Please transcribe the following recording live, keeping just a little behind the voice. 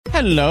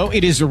Hello,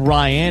 it is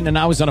Ryan, and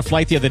I was on a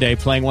flight the other day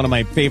playing one of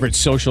my favorite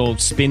social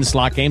spin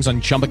slot games on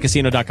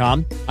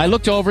ChumbaCasino.com. I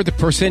looked over at the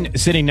person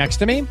sitting next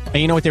to me, and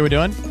you know what they were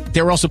doing?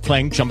 They were also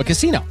playing Chumba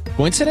Casino.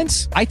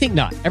 Coincidence? I think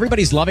not.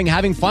 Everybody's loving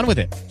having fun with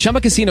it.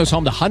 Chumba Casino is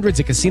home to hundreds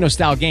of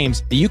casino-style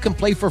games that you can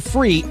play for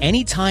free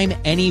anytime,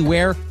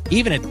 anywhere,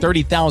 even at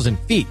 30,000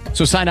 feet.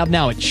 So sign up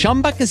now at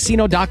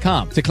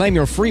ChumbaCasino.com to claim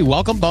your free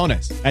welcome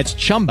bonus. That's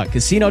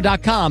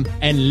ChumbaCasino.com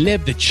and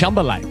live the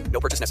Chumba life.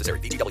 No purchase necessary.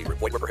 VGW.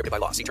 Void where prohibited by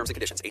law. See terms and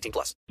conditions. 18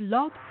 plus.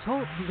 Blog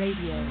Talk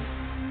Radio.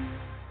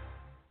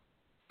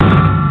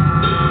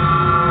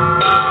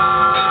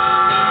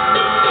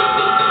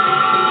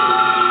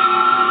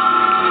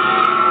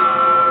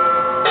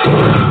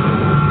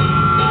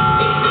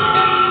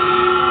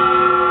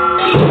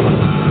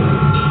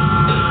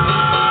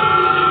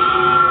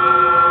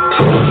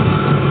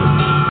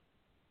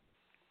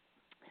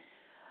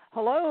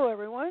 Hello,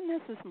 everyone.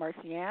 This is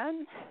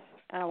Marcianne,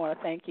 and I want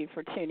to thank you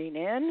for tuning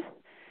in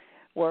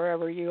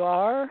wherever you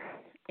are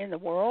in the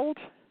world.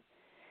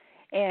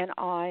 And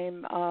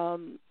I'm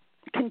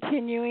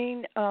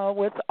continuing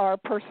with our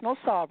personal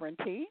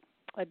sovereignty,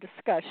 a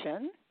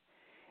discussion.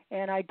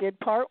 And I did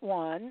part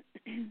one,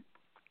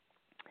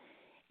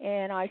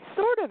 and I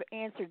sort of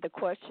answered the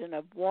question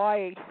of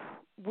why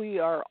we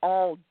are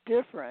all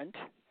different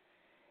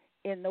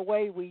in the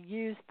way we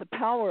use the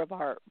power of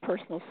our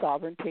personal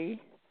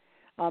sovereignty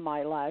on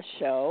my last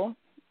show,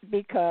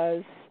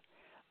 because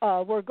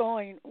we're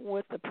going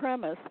with the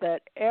premise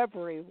that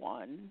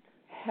everyone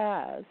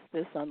has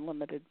this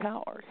unlimited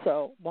power.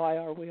 So why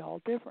are we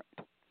all different?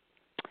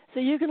 So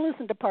you can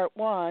listen to part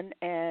one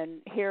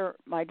and hear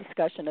my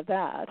discussion of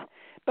that.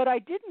 But I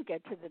didn't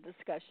get to the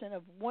discussion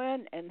of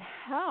when and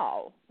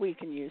how we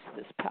can use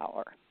this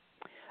power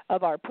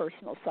of our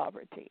personal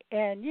sovereignty.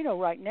 And, you know,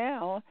 right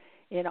now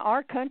in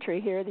our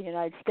country here, the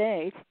United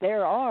States,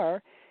 there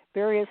are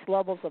various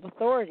levels of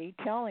authority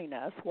telling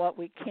us what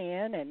we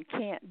can and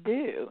can't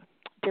do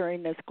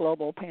during this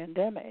global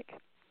pandemic.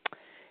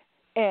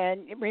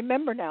 And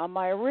remember now,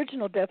 my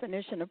original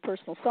definition of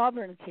personal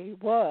sovereignty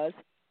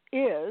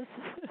is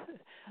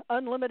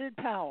unlimited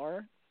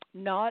power,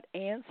 not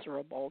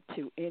answerable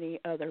to any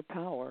other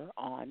power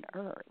on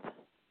earth.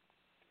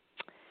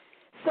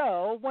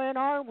 So when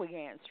are we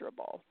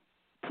answerable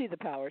to the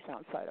powers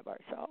outside of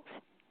ourselves?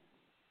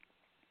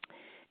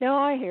 Now,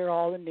 I hear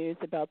all the news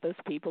about those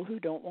people who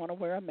don't want to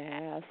wear a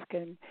mask,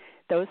 and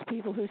those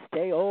people who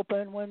stay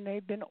open when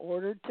they've been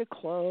ordered to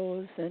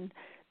close, and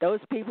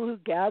those people who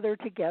gather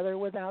together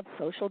without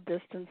social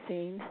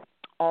distancing,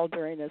 all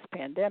during this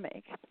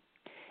pandemic.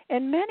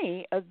 And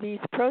many of these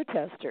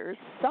protesters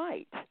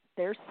cite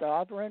their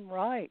sovereign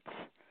rights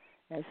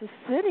as a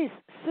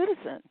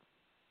citizen.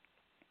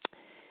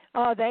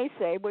 They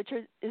say, which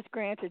is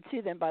granted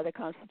to them by the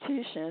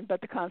Constitution,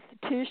 but the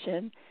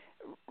Constitution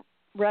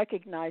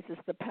recognizes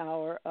the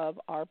power of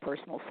our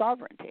personal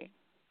sovereignty.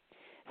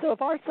 So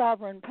if our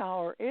sovereign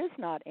power is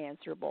not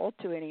answerable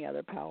to any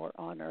other power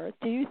on earth,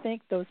 do you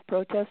think those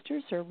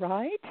protesters are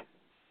right?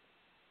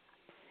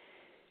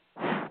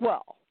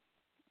 Well,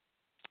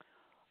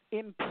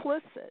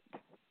 implicit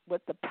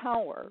with the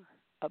power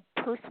of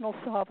personal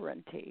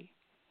sovereignty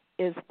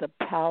is the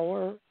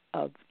power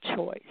of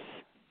choice.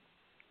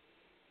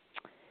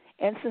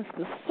 And since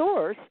the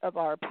source of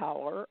our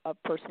power of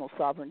personal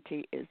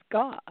sovereignty is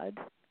God,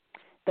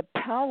 the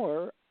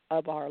power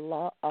of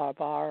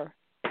our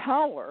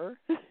power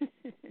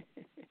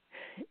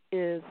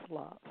is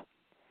love,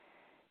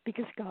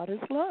 because God is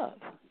love.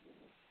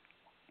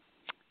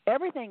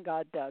 Everything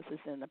God does is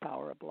in the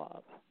power of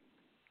love.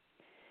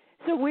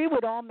 So we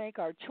would all make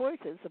our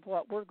choices of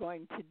what we're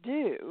going to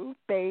do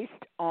based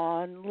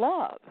on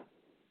love.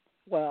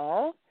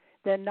 Well,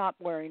 then not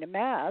wearing a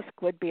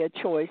mask would be a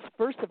choice,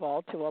 first of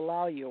all, to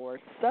allow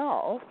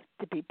yourself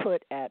to be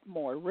put at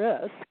more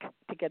risk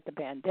to get the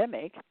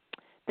pandemic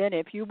than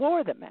if you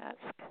wore the mask.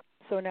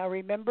 So now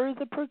remember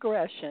the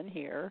progression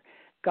here.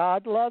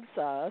 God loves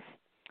us.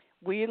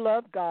 We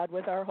love God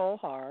with our whole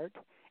heart,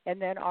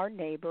 and then our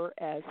neighbor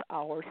as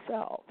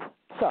ourselves.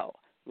 So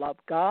love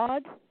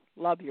God,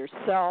 love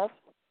yourself,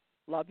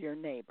 love your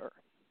neighbor.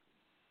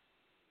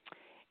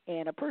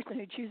 And a person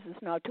who chooses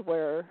not to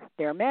wear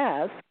their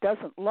mask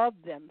doesn't love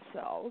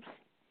themselves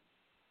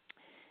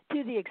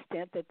to the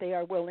extent that they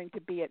are willing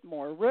to be at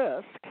more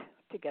risk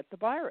to get the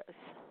virus.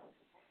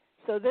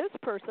 So this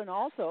person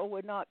also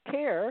would not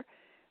care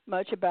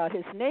much about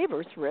his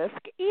neighbor's risk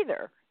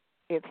either,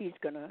 if he's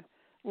going to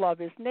love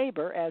his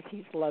neighbor as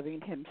he's loving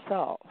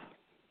himself.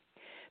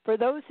 For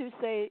those who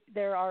say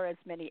there are as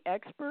many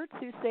experts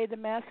who say the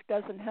mask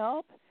doesn't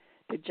help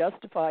to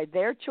justify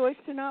their choice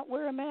to not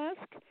wear a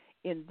mask,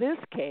 in this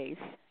case,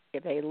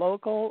 if a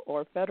local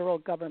or federal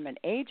government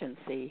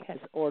agency has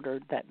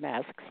ordered that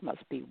masks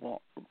must be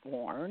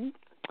worn,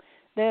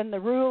 then the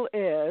rule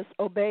is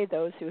obey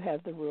those who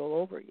have the rule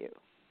over you.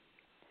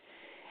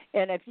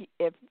 And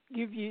if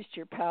you've used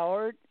your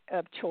power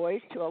of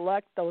choice to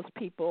elect those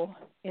people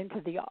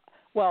into the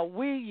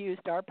we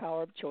used our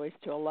power of choice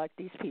to elect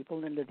these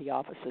people into the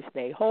offices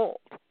they hold.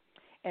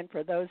 And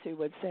for those who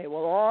would say,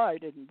 well, I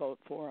didn't vote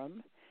for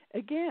them,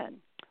 again,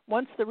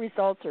 once the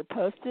results are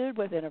posted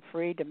within a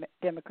free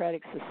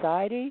democratic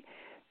society,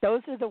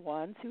 those are the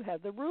ones who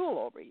have the rule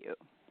over you.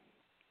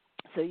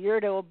 So you're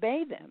to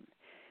obey them.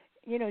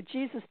 You know,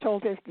 Jesus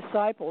told his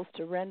disciples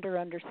to render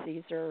under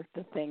Caesar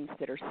the things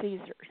that are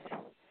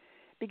Caesar's,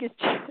 because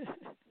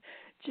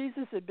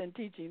Jesus had been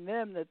teaching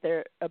them that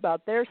they're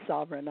about their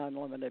sovereign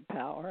unlimited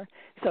power,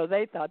 so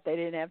they thought they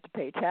didn't have to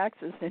pay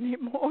taxes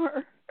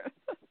anymore.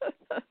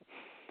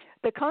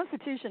 The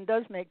Constitution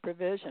does make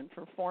provision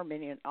for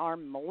forming an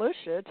armed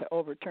militia to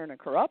overturn a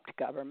corrupt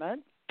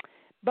government,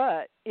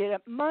 but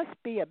it must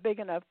be a big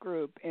enough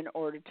group in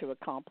order to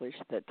accomplish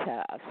the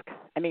task.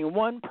 I mean,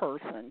 one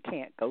person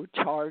can't go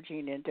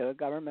charging into a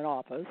government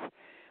office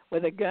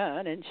with a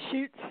gun and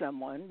shoot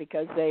someone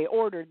because they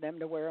ordered them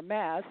to wear a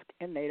mask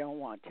and they don't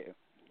want to.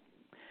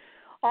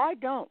 I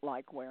don't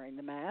like wearing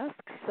the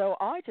mask, so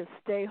I just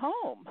stay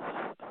home.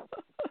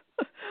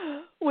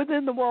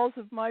 Within the walls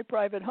of my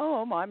private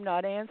home, I'm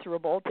not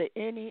answerable to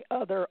any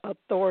other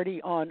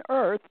authority on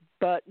earth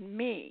but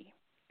me.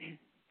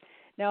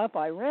 Now, if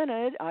I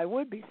rented, I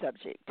would be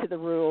subject to the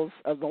rules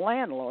of the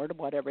landlord,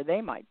 whatever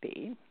they might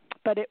be,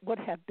 but it would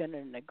have been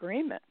an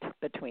agreement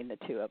between the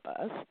two of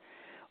us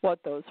what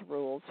those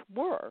rules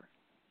were.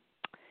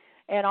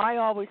 And I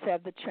always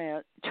have the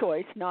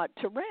choice not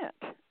to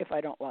rent if I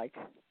don't like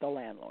the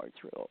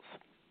landlord's rules.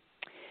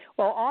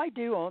 Well, I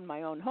do own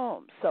my own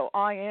home, so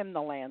I am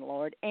the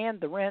landlord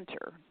and the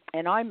renter,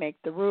 and I make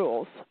the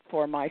rules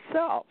for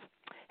myself.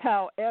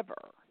 However,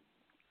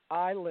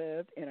 I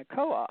live in a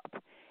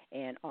co-op,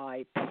 and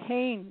I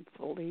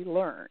painfully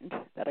learned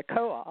that a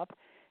co-op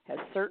has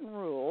certain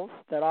rules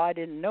that I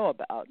didn't know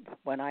about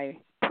when I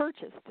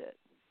purchased it.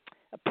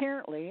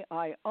 Apparently,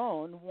 I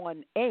own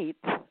 1/8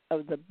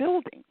 of the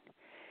building,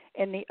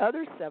 and the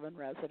other 7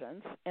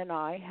 residents and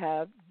I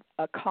have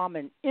a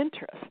common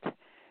interest,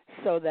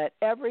 so that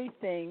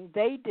everything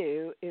they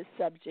do is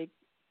subject,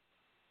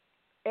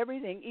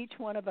 everything each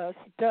one of us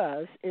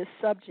does is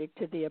subject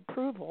to the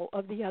approval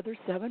of the other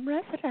 7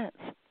 residents.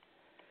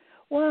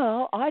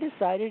 Well, I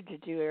decided to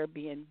do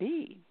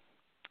Airbnb,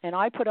 and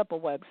I put up a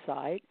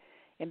website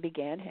and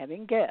began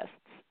having guests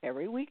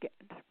every weekend.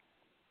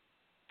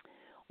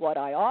 What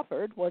I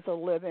offered was a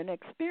live-in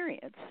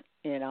experience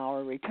in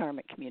our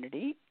retirement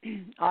community.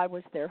 I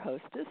was their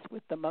hostess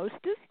with the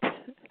mostest,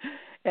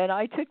 and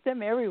I took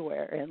them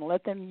everywhere and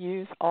let them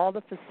use all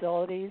the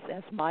facilities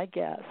as my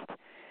guest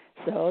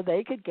so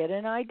they could get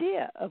an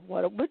idea of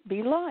what it would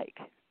be like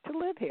to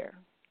live here.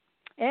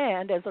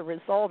 And as a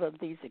result of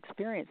these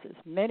experiences,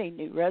 many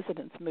new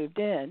residents moved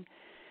in,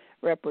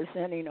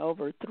 representing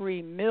over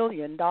 $3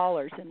 million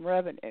in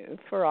revenue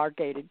for our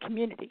gated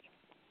community.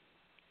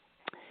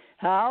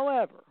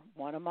 However,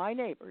 one of my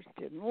neighbors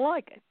didn't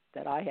like it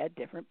that I had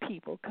different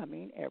people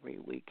coming every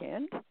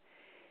weekend,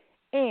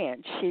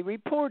 and she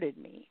reported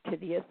me to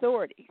the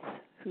authorities,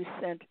 who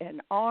sent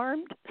an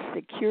armed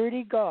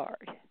security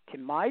guard to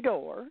my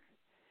door,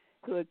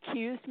 who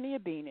accused me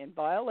of being in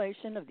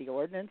violation of the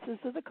ordinances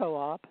of the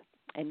co-op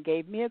and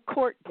gave me a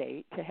court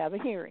date to have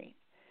a hearing.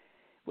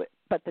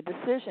 But the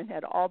decision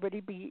had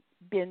already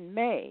been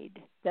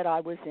made that I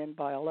was in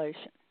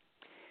violation.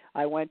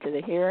 I went to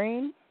the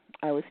hearing.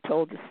 I was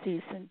told to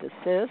cease and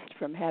desist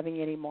from having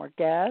any more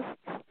guests,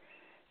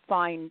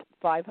 fined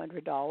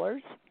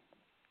 $500.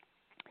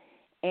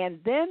 And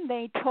then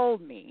they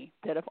told me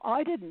that if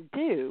I didn't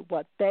do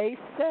what they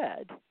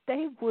said,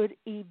 they would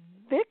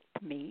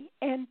evict me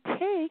and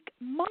take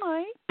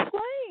my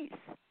place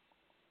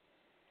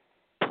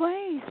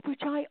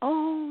which I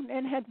own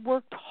and had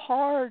worked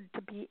hard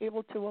to be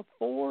able to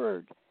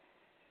afford.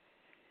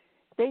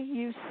 They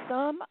used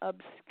some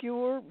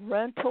obscure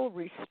rental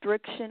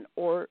restriction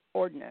or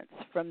ordinance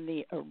from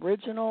the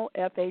original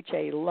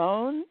FHA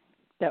loan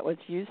that was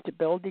used to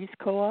build these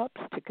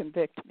co-ops to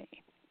convict me.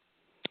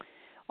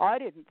 I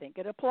didn't think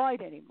it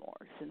applied anymore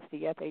since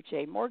the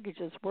FHA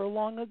mortgages were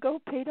long ago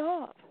paid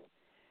off.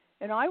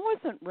 And I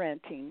wasn't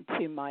renting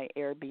to my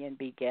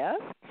Airbnb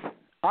guests.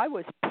 I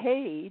was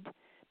paid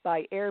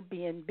by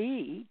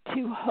Airbnb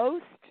to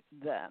host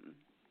them.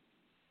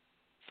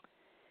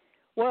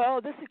 Well,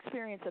 this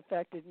experience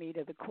affected me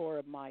to the core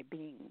of my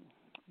being,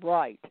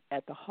 right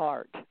at the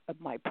heart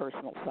of my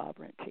personal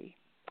sovereignty.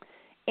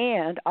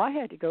 And I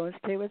had to go and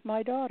stay with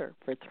my daughter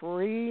for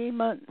 3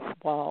 months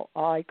while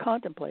I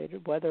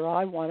contemplated whether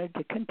I wanted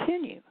to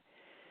continue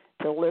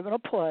to live in a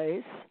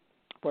place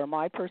where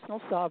my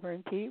personal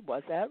sovereignty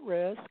was at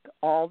risk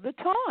all the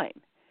time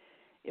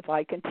if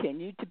I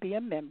continued to be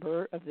a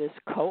member of this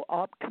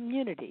co-op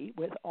community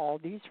with all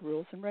these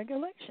rules and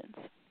regulations.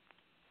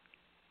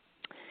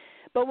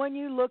 But when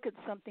you look at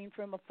something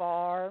from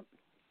afar,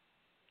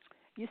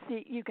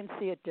 you can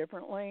see it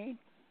differently.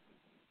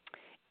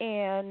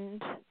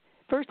 And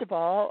first of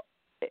all,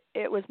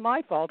 it was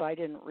my fault I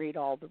didn't read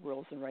all the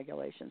rules and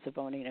regulations of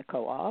owning a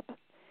co-op.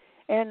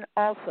 And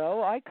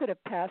also, I could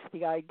have passed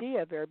the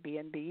idea of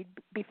Airbnb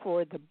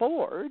before the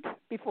board,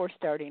 before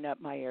starting up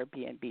my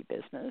Airbnb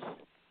business.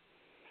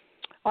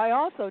 I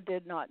also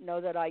did not know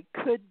that I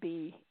could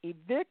be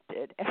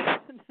evicted as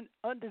an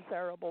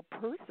undesirable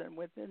person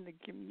within the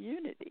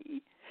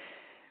community.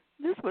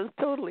 This was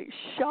totally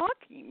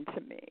shocking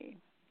to me.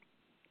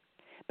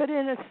 But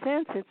in a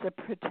sense, it's a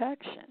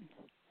protection,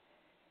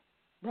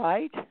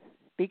 right?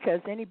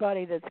 Because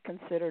anybody that's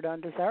considered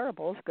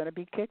undesirable is going to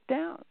be kicked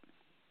out.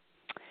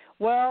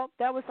 Well,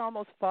 that was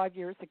almost 5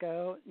 years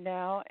ago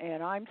now,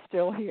 and I'm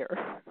still here.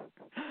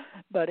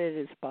 But it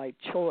is by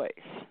choice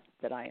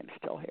that I am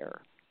still here.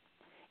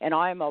 And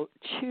I am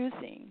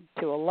choosing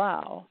to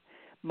allow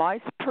my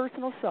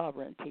personal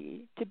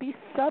sovereignty to be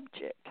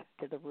subject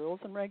to the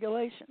rules and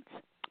regulations,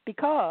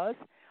 because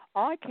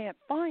I can't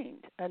find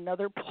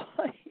another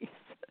place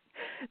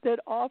that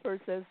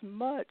offers as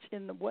much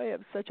in the way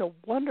of such a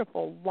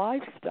wonderful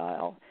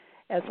lifestyle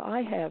as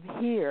I have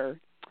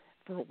here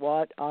for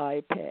what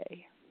I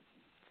pay.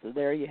 So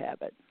there you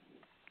have it.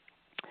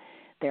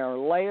 There are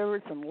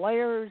layers and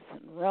layers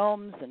and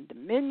realms and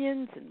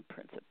dominions and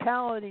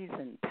principalities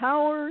and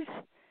powers,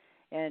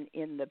 and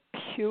in the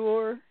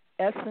pure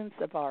essence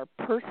of our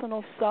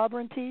personal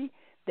sovereignty,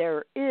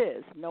 there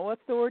is no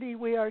authority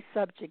we are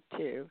subject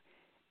to,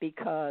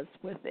 because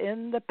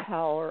within the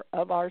power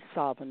of our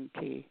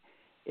sovereignty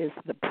is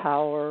the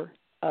power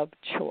of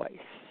choice.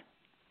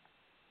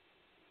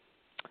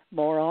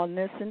 More on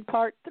this in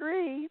part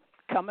 3,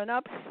 coming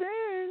up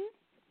soon.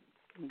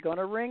 I'm going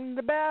to ring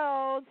the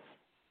bells.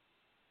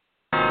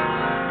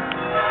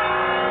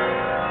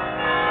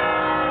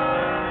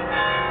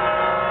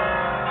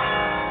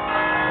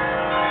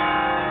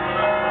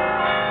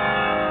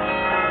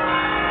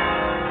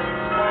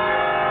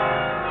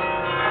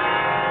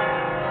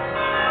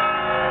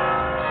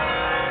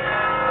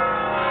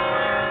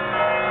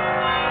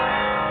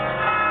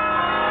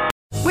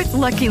 With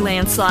Lucky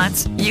Land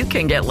Slots, you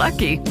can get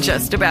lucky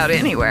just about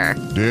anywhere.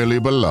 Dearly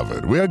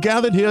beloved, we are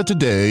gathered here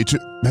today to...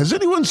 Has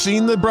anyone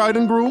seen the bride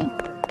and groom?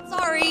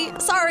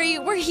 Sorry,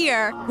 we're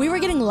here. We were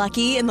getting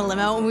lucky in the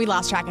limo and we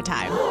lost track of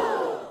time.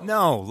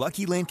 No,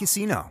 Lucky Land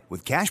Casino,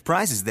 with cash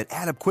prizes that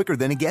add up quicker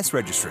than a guest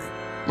registry.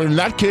 In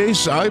that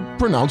case, I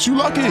pronounce you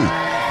lucky.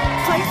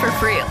 Play for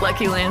free at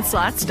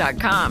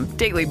LuckyLandSlots.com.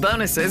 Daily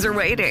bonuses are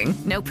waiting.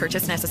 No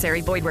purchase necessary.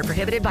 Void where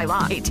prohibited by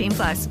law.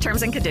 18+.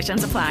 Terms and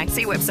conditions apply.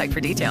 See website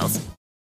for details.